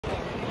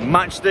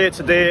Match day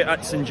today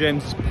at St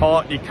James's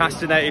Park.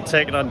 Newcastle United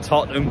taking on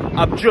Tottenham.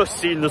 I've just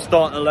seen the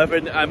starting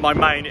 11 and my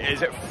mind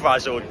is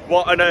frazzled.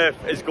 What on earth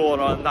is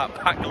going on in that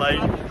pack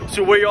line?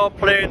 So we are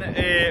playing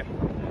a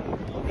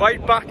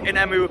right back in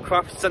Emily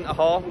Craft centre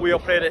half. We are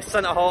playing a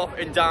centre half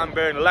in Dan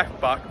Byrne left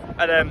back.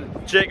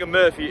 And Jacob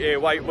Murphy, a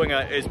right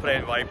winger, is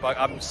playing right back.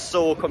 I'm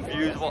so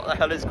confused what the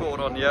hell is going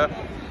on here.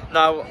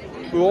 Now,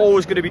 we're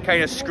always going to be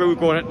kind of screwed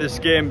going into this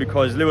game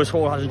because Lewis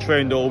Hall hasn't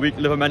trained all week.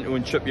 Livermento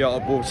and Trippier are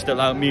both still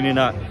out, meaning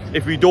that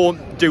if we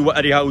don't do what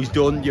Eddie Howe's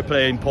done, you're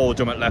playing Paul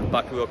Dunn at left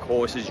back, who of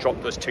course has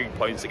dropped us 2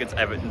 points against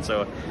Everton.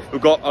 So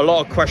we've got a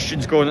lot of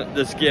questions going into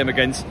this game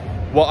against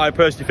what I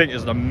personally think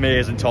is an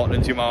amazing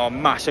Tottenham team. I'm a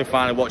massive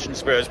fan of watching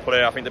Spurs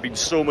play. I think they've been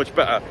so much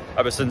better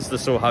ever since they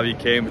saw Harry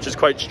Kane, which is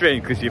quite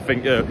strange because you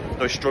think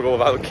they'll struggle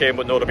without Kane,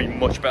 but no, they've been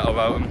much better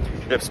without him.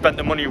 They've spent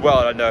the money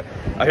well, and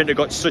I think they've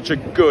got such a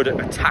good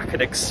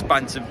attacking,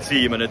 expansive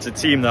team, and it's a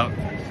team that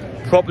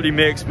probably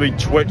makes me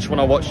twitch when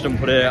I watch them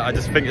play. I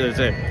just think it's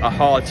a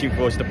hard team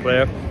for us to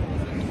play.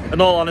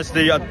 In all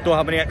honesty, I don't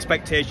have any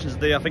expectations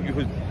today. I think if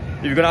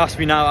you're going to ask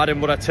me now, Adam,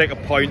 would I take a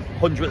point?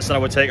 100% I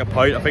would take a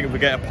point. I think if we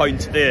get a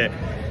point today,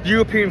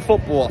 European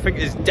football, I think,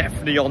 is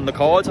definitely on the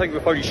cards. I think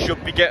we probably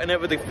should be getting it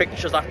with the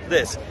fixtures after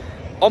this.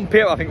 On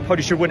paper, I think we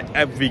probably should win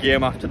every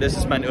game after this,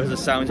 as mental as it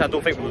sounds. I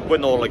don't think we'll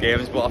win all the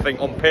games, but I think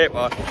on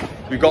paper,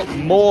 we've got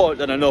more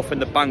than enough in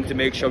the bank to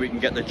make sure we can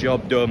get the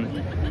job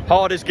done.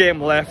 Hardest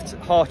game left,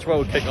 Hearts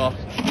Road kicker.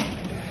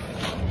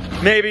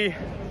 Maybe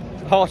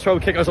Hearts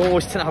Road kickers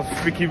always tend to have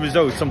freaky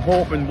results. I'm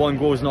hoping one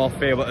goes in our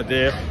favour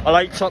today. I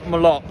like Tottenham a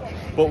lot,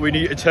 but we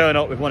need to turn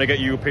up if we want to get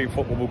European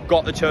football. We've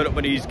got to turn up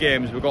in these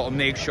games. We've got to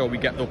make sure we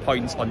get the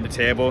points on the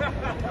table.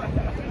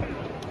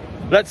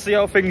 Let's see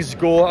how things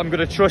go. I'm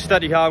going to trust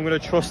Eddie Howe. I'm going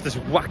to trust this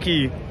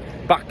wacky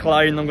back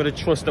line. I'm going to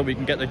trust that we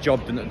can get the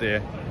job done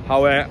today.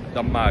 However,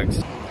 the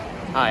Mags.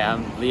 Hi,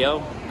 I'm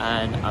Leo,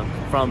 and I'm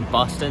from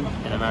Boston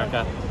in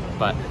America,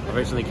 but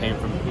originally came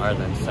from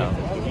Ireland, so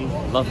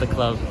love the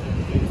club.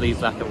 Bleed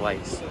black and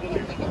white.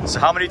 So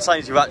how many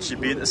times have you actually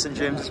been to St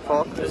James's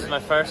Park? This is my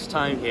first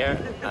time here.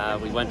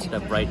 We went to the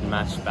Brighton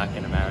match back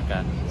in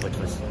America, which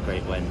was a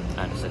great win,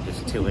 and so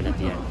just 2-1 at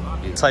the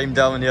end. Time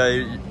down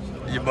here,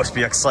 you must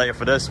be excited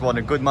for this one.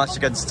 A good match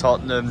against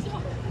Tottenham.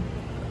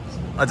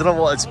 I don't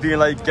know what it's been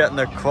like getting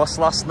across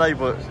last night,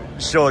 but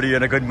surely you're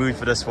in a good mood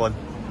for this one.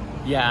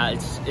 Yeah,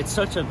 it's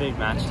such a big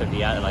match to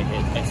be at. Like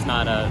it's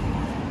not a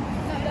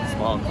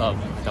small club.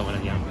 I don't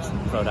want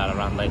to throw that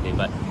around lately,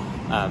 but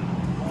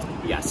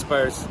yeah,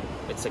 Spurs.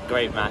 It's a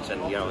great match,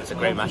 and it's a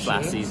great match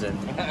last season,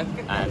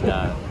 and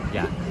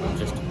yeah, I'm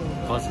just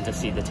buzzing to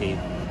see the team.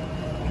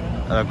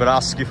 I'm going to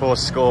ask you for a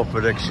score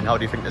prediction. How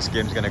do you think this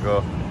game's going to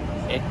go?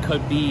 It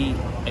could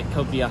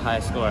be a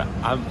high score.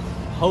 I'm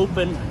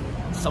hoping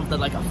something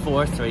like a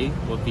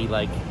 4-3 would be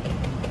like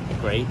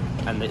great,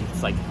 and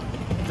it's like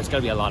there's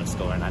going to be a lot of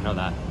scoring. I know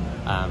that,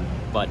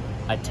 but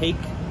I'd take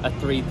a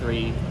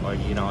 3-3 or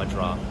a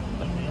draw.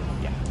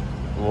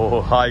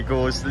 Oh, high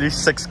goals, at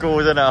least 6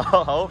 goals in a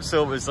hope.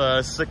 So it was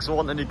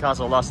 6-1 to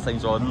Newcastle last time,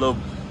 so I'd love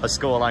a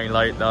scoreline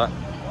like that.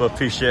 But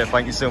appreciate it,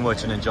 thank you so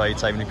much, and enjoy your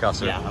time in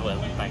Newcastle. Yeah, I will,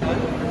 thank you.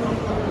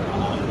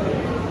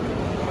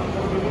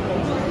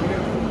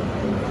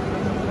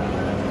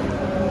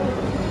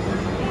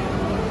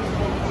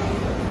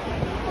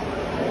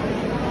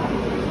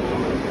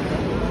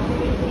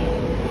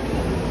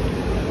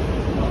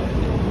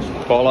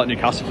 Got a lot of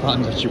Newcastle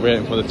fans actually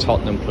waiting for the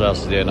Tottenham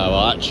players today now.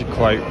 I actually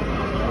quite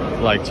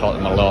like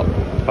Tottenham a lot.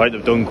 I think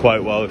they've done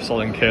quite well with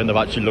Son and Kane. They've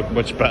actually looked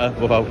much better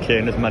without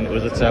Kane, as mental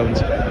as it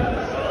sounds.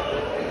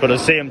 But at the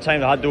same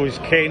time, they had those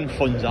Kane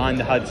funds and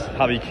they had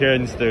Harry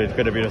Kane, so it's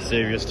going to be a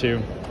serious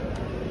team.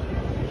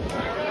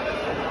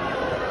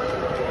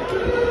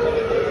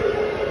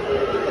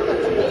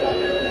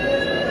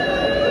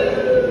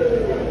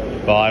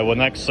 Right, we'll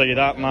next see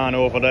that man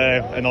over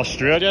there in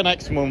Australia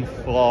next month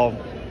for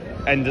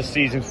end of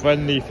season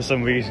friendly for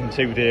some reason,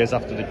 2 days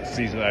after the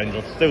season ends.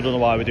 I still don't know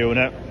why we're doing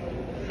it,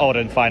 other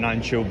than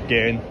financial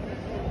gain.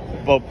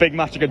 But big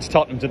match against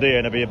Tottenham today,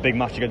 and it'll be a big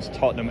match against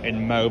Tottenham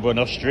in Melbourne,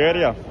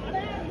 Australia.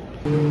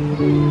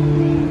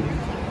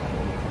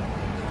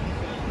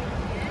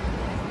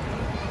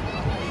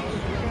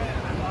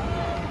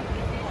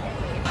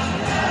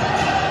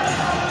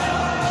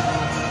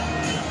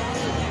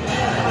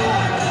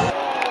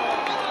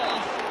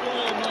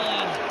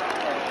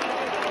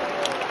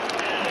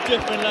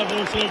 Different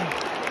levels of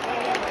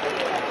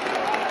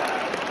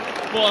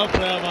what a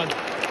player, man.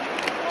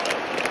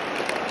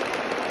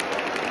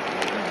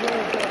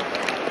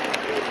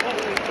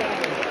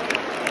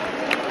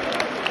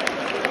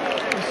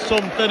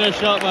 Some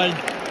finish up, man.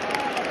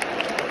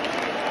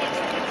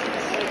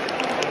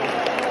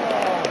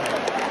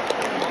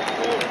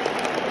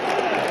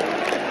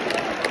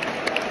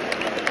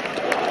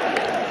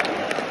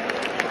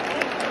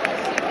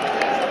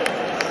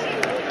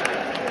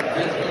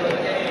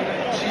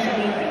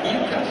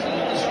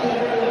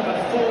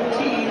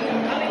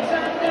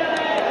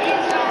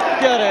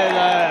 Get in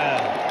there.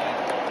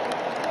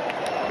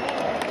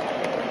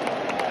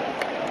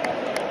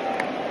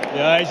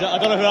 Yeah, I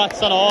don't know who that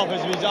centre half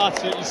is, but he's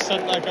absolutely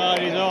sent that guy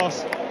in his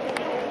arse.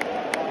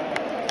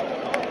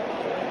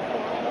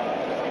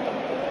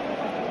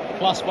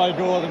 Class by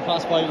Gordon,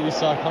 class by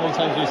Isak. How many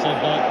times have you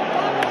said that?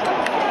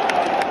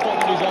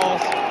 Fucking his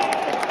arse.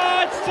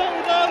 Ah, it's 2-0!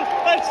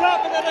 It's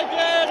happening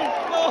again!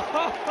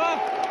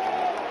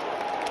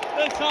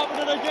 It's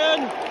happening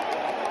again!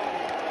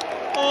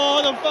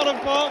 Oh, the bottom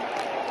part!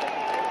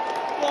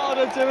 What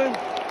are they doing?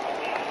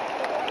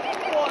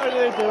 What are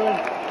they doing?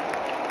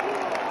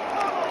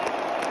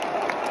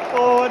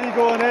 Oh, are you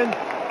going in?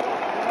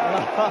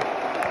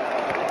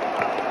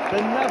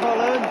 They never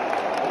learn.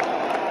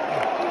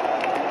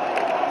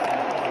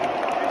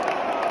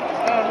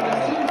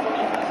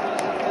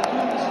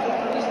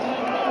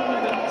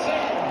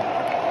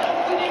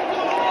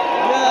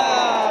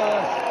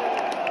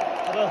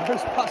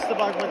 Who's passed the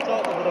bag with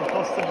Tottenham would have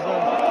cost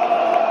himself.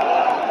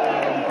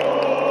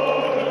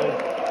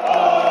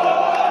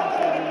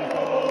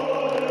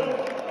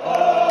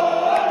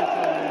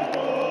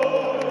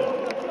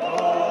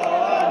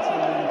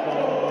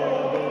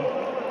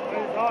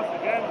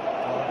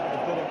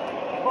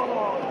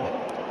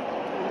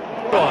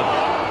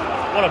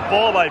 What a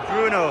ball by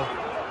Bruno.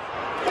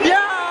 Yes!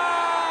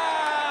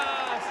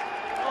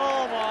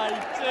 Oh my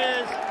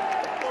days.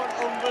 What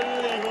an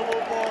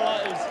unbelievable ball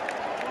that is.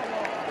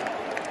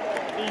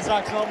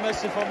 Isak's not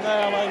missing from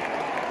there, like,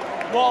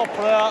 what a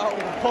player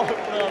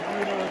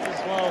Bruno is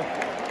as well.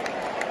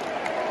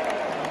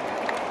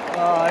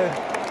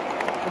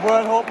 We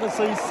weren't hoping to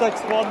see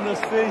 6-1 this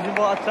season,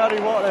 but I tell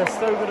you what, they're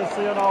still going to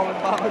see an all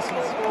embarrassing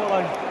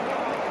scoreline.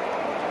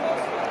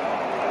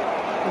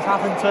 Just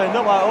haven't turned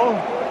up at all.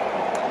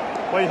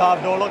 We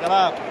have no look at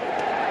that.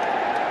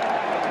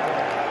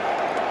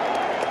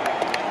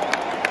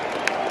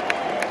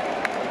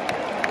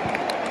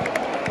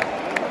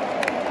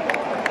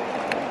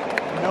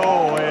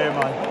 No way,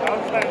 man.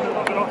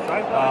 No.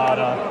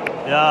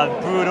 Yeah,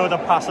 Bruno, the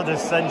pass of the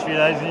century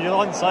there. He's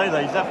onside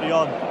there, he's definitely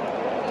on.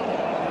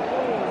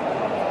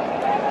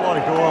 What a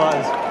goal that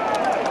is.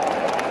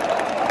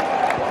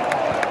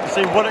 You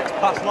see, Willock's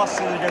pass last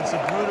season against the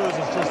Bruno's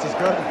is just as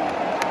good.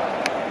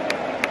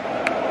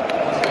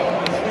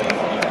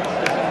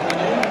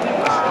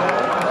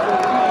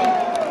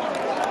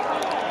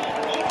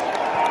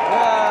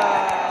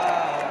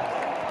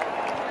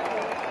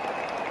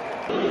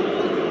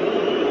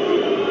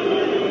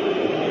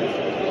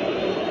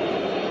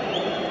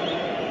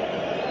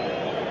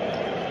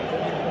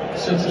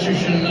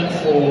 Substitution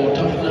for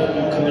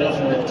Tottenham coming off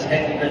number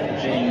 10,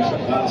 James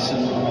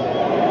Watson,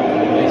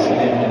 replacing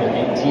him number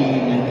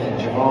 18,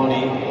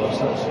 Giovanni Lo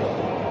Celso.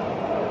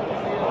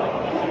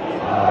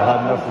 I had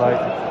enough,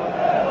 like,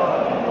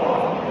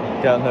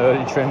 getting the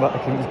early train back to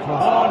King's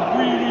Cross. Oh,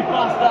 greedy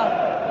bastard!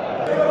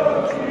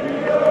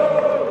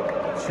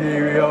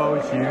 Cheerio,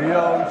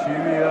 cheerio,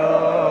 cheerio,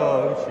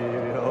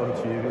 cheerio,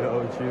 cheerio,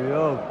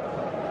 cheerio.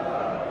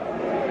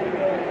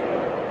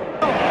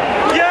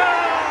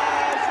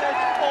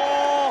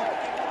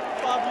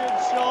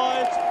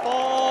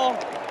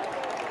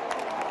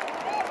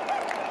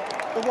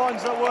 The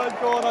ones that weren't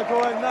going are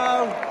going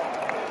now.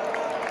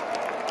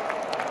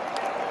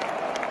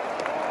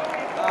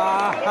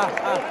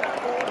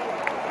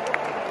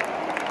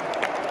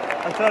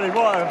 I tell you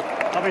what,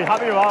 I'd be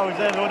happy if I was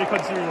there. They only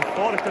considered a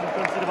 4, they couldn't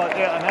consider about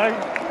 8 or 9.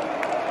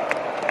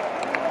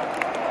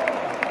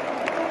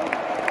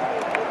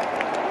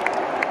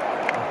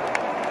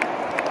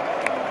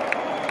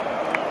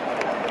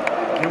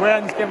 The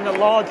Wayne's giving it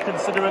large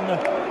considering the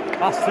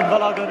Aston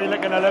Villa are going to be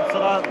licking their lips at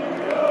that.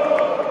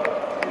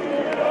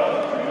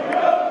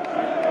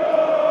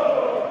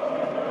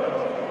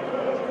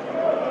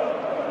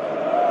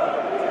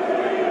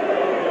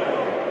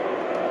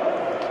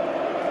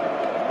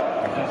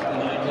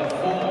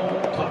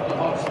 Tottenham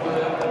HOTSPUR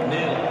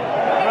 0.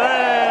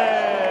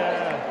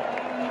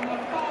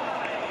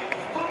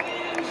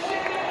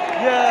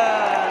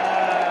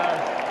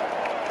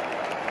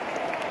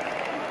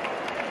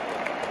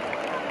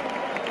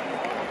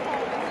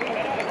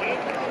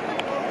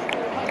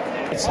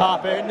 It's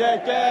happened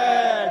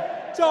again!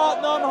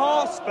 Tottenham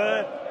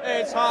Hotspur,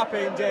 it's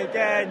happened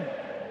again!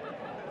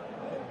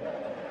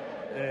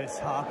 It's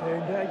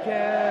happened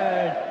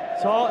again!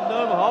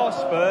 Tottenham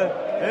Hotspur,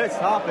 it's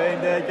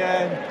happened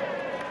again!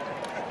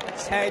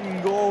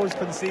 10 goals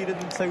conceded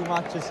in 2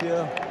 matches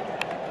here.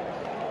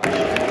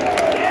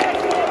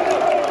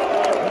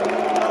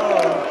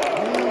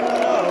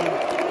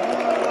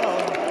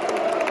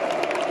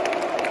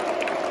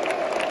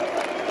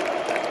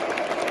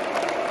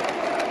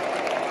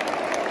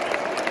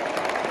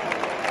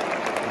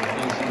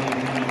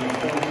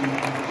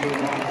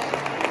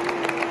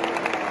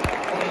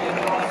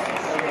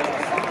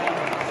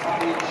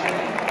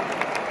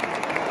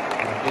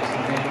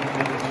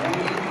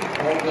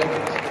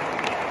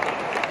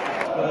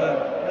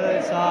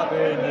 It's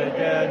happened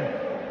again.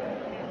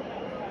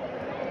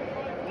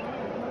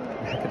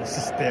 I could have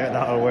just stared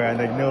that away and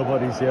like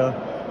nobody's here.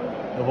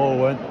 They've all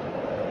went.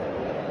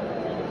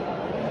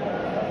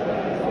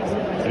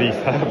 To be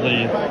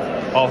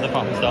fair, all the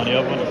fans down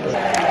here.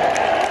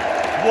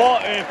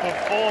 What a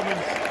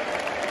performance.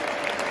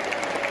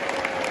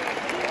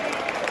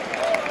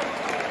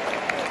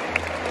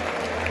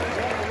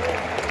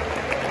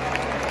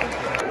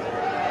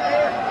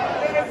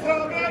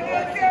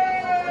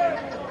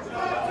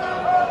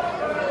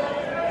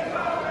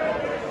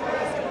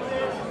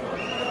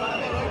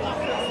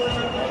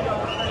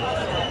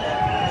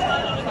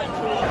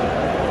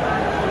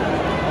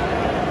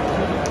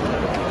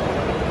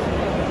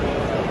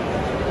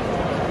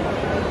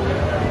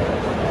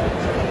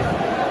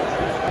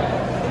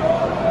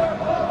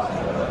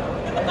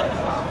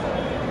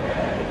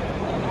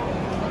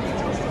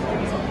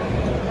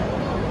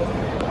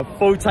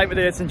 Full time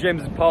today at St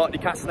James's Park,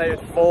 Newcastle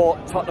United 4,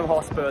 Tottenham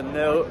Hotspur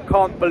 0.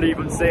 Can't believe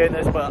I'm saying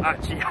this, but it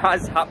actually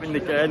has happened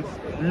again.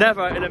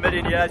 Never in a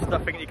million years did I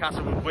think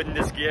Newcastle would win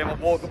this game. I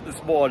woke up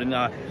this morning and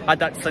I had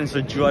that sense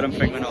of dread. I'm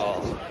thinking, oh,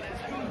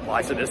 why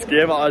is it this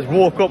game? I just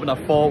woke up and I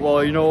thought,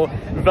 well, you know,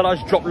 Villa's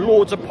dropped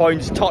loads of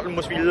points. Tottenham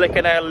must be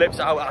licking their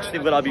lips at how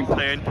Aston Villa have been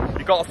playing.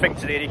 You've got to think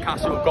today,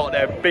 Newcastle have got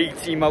their B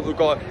team out. We've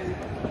got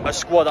a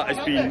squad that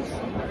has been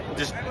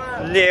just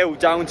nailed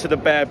down to the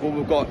bare, but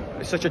we've got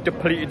such a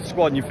depleted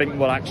squad, and you think,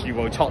 well, actually,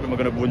 well, Tottenham are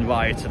going to run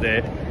riot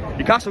today.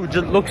 Newcastle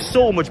just looks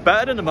so much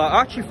better than them.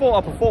 I actually thought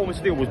our performance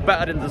today was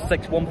better than the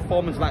 6-1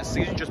 performance last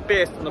season, just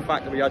based on the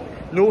fact that we had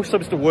no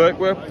subs to work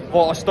with.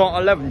 But our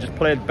starting 11 just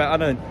played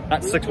better than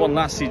that 6-1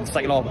 last season.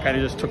 Second half kind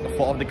of just took the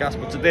foot off the gas,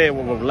 but today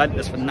we were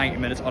relentless for 90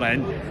 minutes on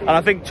end. And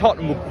I think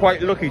Tottenham were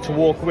quite lucky to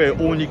walk away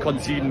only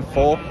conceding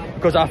 4,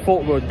 because I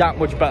thought we were that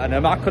much better than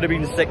them. I could have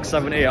been 6,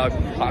 7, 8.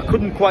 I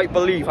couldn't quite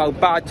believe how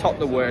bad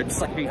Tottenham were, and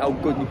secondly how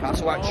good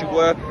Newcastle actually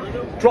were.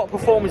 Drop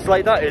performance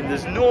like that in,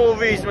 there's no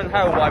reason in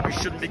hell why we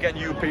shouldn't be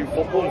getting European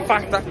football. In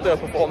fact, after a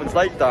performance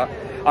like that,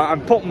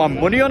 I'm putting my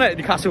money on it.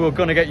 Newcastle are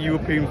going to get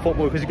European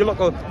football, because you can look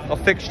at our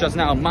fixtures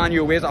now. Man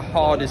U away is the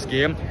hardest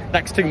game.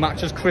 Next 2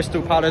 matches,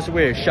 Crystal Palace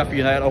away, Sheffield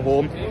United at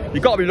home.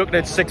 You've got to be looking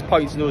at 6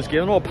 points in those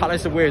games. I know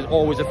Palace away is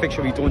always a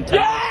fixture we don't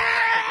take.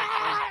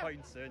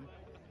 Points in.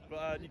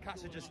 But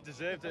Newcastle just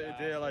deserved it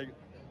today. Like,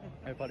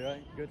 everybody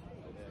right? Good.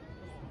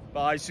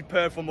 But it's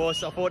superb from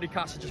us. I thought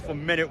Newcastle just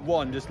from minute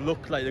 1 just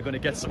looked like they're going to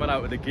get something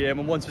out of the game.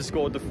 And once we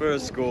scored the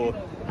first goal,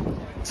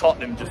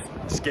 Tottenham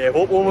just gave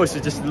up almost.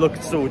 It just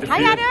looked so defeated.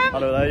 Hi, Adam.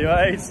 Hello there, you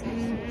guys.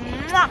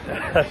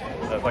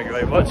 Thank you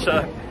very much.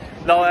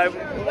 Now,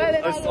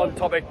 on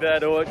topic there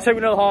though,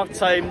 2-0 half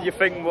time, you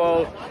think,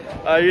 well,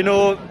 you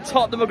know,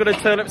 Tottenham are going to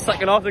turn up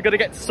second half, they're going to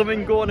get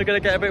something going, they're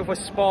going to get a bit of a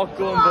spark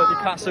going, but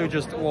Newcastle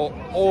just were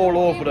all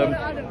over them.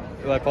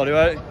 Right, Polly,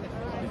 right?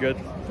 You good?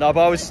 No,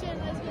 but I was...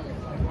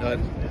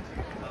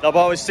 No,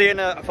 but I was saying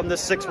from the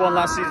 6-1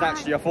 last season,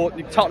 actually, I thought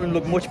Tottenham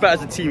looked much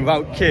better as a team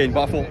without Kane,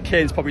 but I thought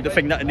Kane's probably the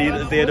thing that they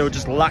needed today. They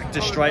just lacked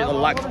a strike, they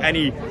lacked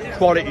any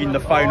quality in the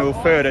final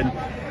third. And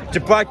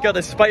Dubravka,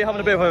 despite having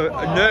a bit of a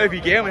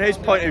nervy game, in his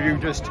point of view,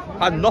 just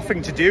had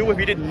nothing to do with.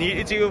 He didn't need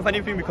to deal with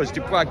anything, because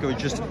Dubravka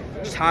just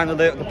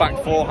handled it, the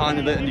back four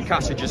handled it, and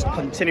Newcastle just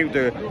continued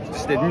to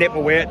nip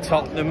away at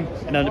Tottenham,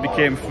 and then it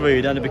became 3,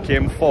 then it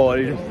became 4.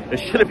 It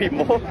should have been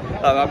more.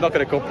 I'm not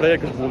going to complain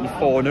because we won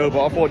 4-0,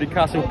 but I thought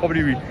Newcastle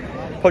probably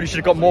should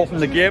have got more from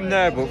the game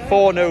there, but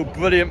 4-0,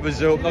 brilliant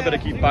result. Not going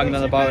to keep banging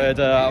on about it.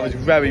 I was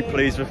very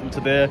pleased with him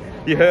today.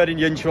 You heard in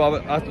the intro,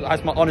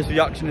 that's my honest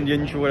reaction in the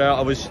intro, where I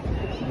was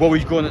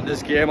worried going at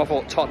this game. I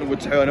thought Tottenham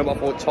would turn up, I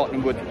thought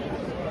Tottenham would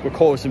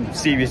cause some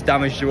serious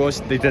damage to us.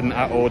 They didn't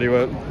at all. They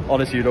were,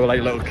 honestly, they were like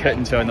a little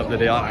kitten turned up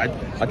today.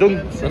 I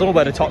don't know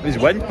where the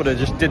Tottenhams went, but they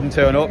just didn't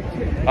turn up.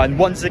 And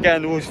once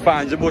again, those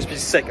fans, they must be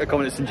sick of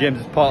coming to St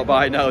James's Park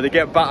by now. They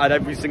get battered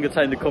every single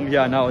time they come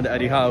here now and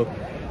Eddie Howe.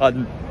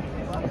 And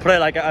I play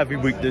like it every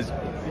week. There's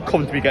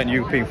come to be getting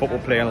European football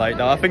playing like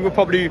that. I think we're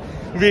probably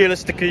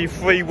realistically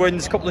 3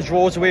 wins, a couple of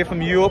draws away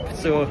from Europe,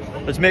 so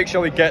let's make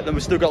sure we get them.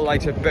 We've still got like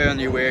to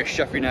Burnley away,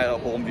 Sheffield United at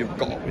home. You've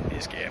got to win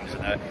these games.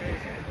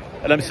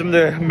 And then some of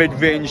the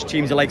mid-range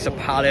teams, the likes of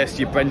Palace,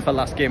 your Brentford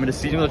last game of the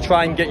season, we'll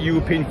try and get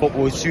European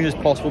football as soon as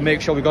possible.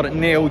 Make sure we got it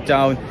nailed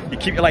down. You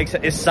keep your likes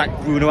of Isak,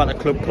 Bruno at the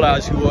club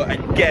players who are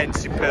again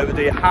superb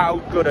today. How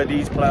good are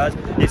these players?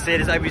 You say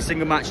this every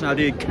single match now.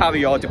 They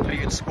carry our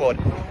depleted squad,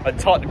 and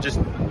Tottenham just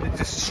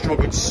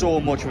struggled so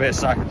much with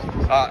Isak.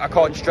 I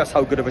can't stress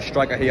how good of a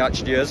striker he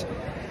actually is.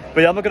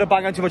 But yeah, I'm not going to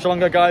bang on too much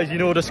longer, guys. You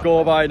know the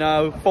score by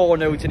now.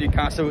 4-0 to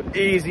Newcastle.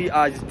 Easy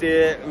as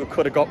day. We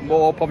could have got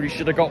more. Probably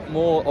should have got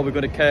more. Are we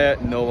going to care?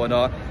 No, we're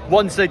not.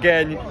 Once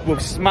again,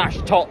 we've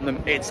smashed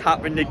Tottenham. It's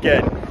happened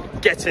again.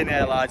 Get in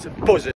there, lads. Buzz it.